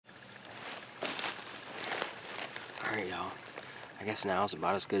Alright, y'all. I guess now is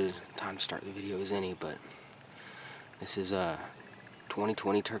about as good a time to start the video as any, but this is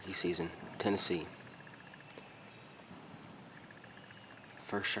 2020 turkey season, Tennessee.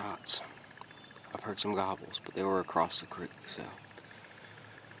 First shots. I've heard some gobbles, but they were across the creek, so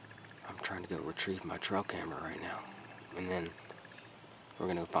I'm trying to go retrieve my trail camera right now, and then we're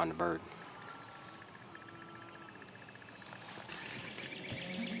gonna go find a bird.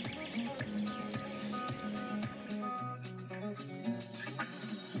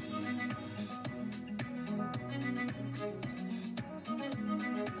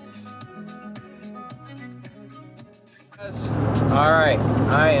 Alright,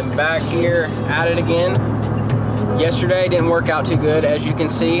 I am back here at it again. Yesterday didn't work out too good, as you can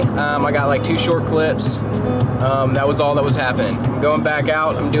see. I got like 2 short clips. That was all that was happening. I'm going back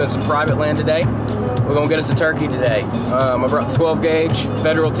out. I'm doing some private land today. We're gonna get us a turkey today. I brought the 12 gauge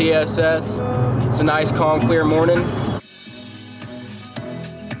Federal TSS. It's a nice, calm, clear morning.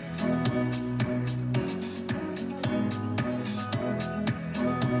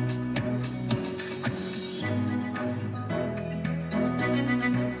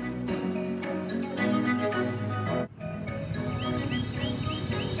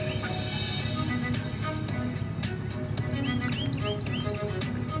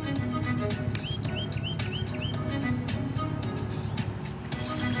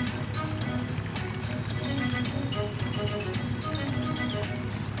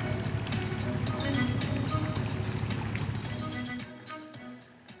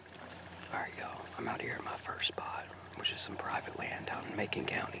 Alright, y'all, I'm out here at my first spot, which is some private land out in Macon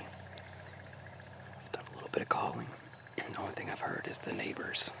County. I've done a little bit of calling. The only thing I've heard is the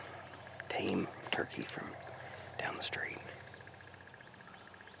neighbors tame turkey from down the street.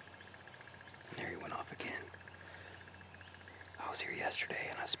 And there he went off again. I was here yesterday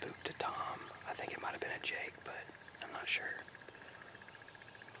and I spooked a Tom. I think it might have been a Jake, but I'm not sure.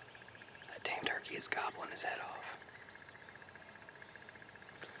 That tame turkey is gobbling his head off.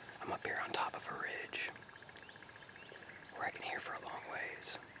 I'm up here on top of a ridge where I can hear for a long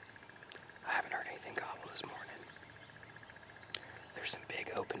ways. I haven't heard anything gobble this morning. There's some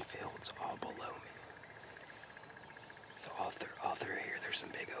big open fields all below me. So all through here there's some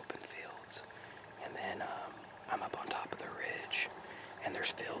big open fields. And then I'm up on top of the ridge and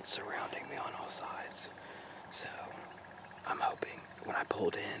there's fields surrounding me on all sides. So I'm hoping when I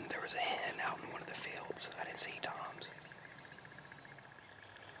pulled in there was a hen out in one of the fields. I didn't see toms.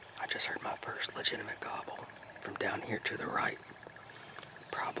 I just heard my first legitimate gobble from down here to the right,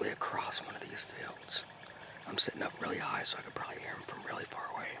 probably across one of these fields. I'm sitting up really high, so I could probably hear them from really far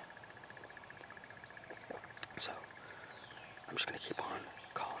away. So I'm just gonna keep on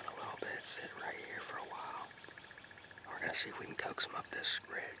calling a little bit, sit right here for a while. We're gonna see if we can coax them up this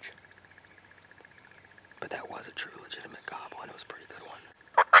ridge. But that was a true legitimate gobble, and it was a pretty good one.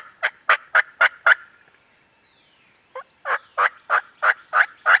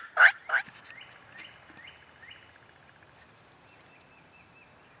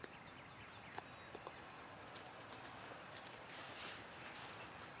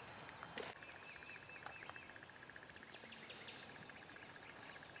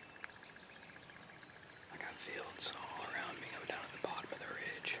 Fields all around me. I'm down at the bottom of the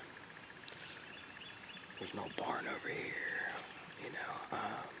ridge. There's no barn over here, you know.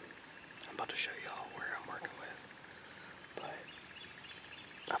 I'm about to show y'all where I'm working with, but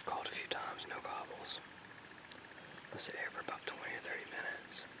I've called a few times, no gobbles. I'll sit here for about 20 or 30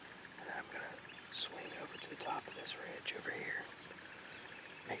 minutes, and then I'm gonna swing over to the top of this ridge over here,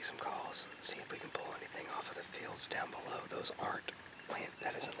 make some calls, see if we can pull anything off of the fields down below. Those aren't land,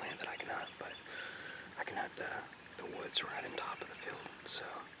 that isn't land that I can hunt, but I can hunt the woods right on top of the field, so.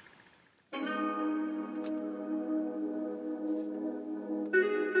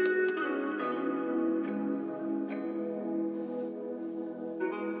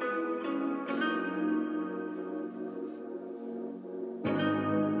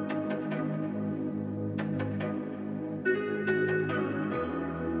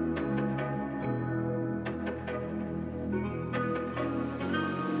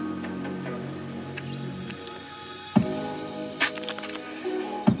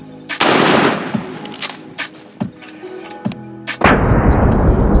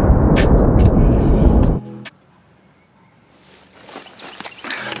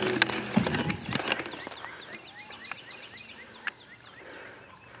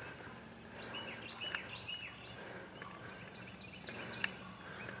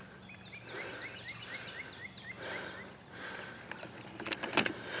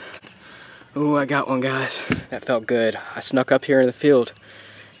 Ooh, I got one, guys. That felt good. I snuck up here in the field,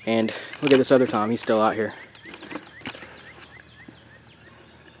 and look at this other Tom. He's still out here.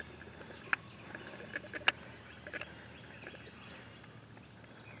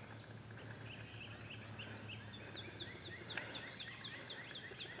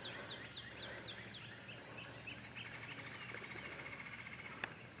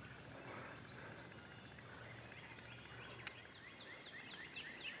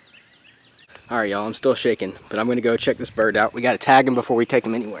 Alright y'all, I'm still shaking, but I'm gonna go check this bird out. We gotta tag him before we take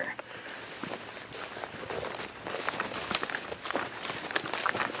him anywhere.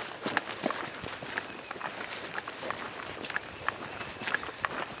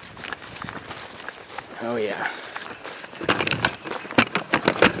 Oh yeah.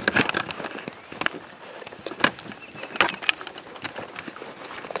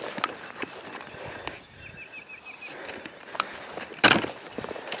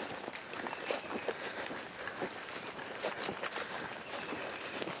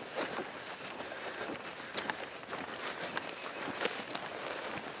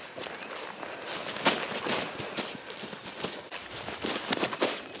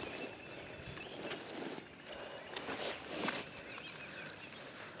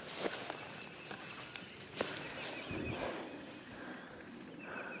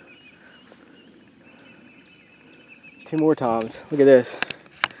 Two more toms. Look at this.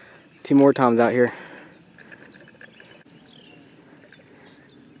 Two more toms out here.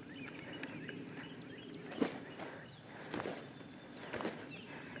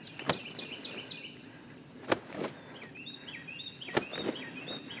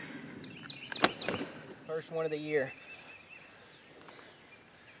 First one of the year.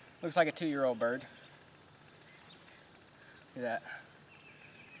 Looks like a 2-year-old bird. Look at that.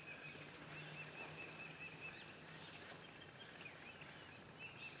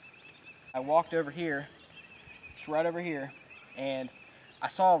 I walked over here, just right over here, and I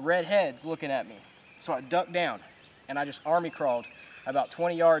saw red heads looking at me. So I ducked down, and I just army crawled about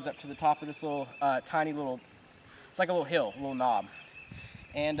 20 yards up to the top of this little, tiny little, it's like a little hill, a little knob.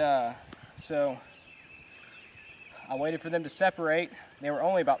 And so I waited for them to separate. They were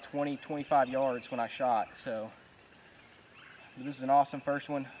only about 20, 25 yards when I shot, so this is an awesome first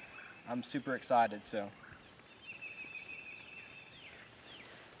one. I'm super excited, so.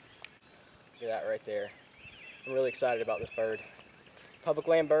 Look at that right there. I'm really excited about this bird. Public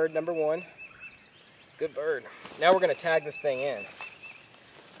land bird number 1. Good bird. Now we're going to tag this thing in.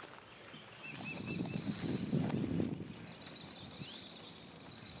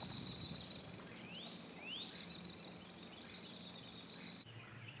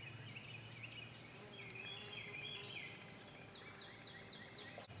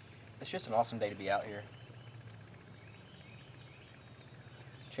 It's just an awesome day to be out here.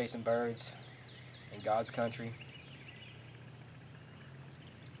 Chasing birds in God's country.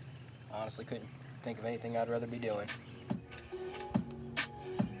 Honestly couldn't think of anything I'd rather be doing.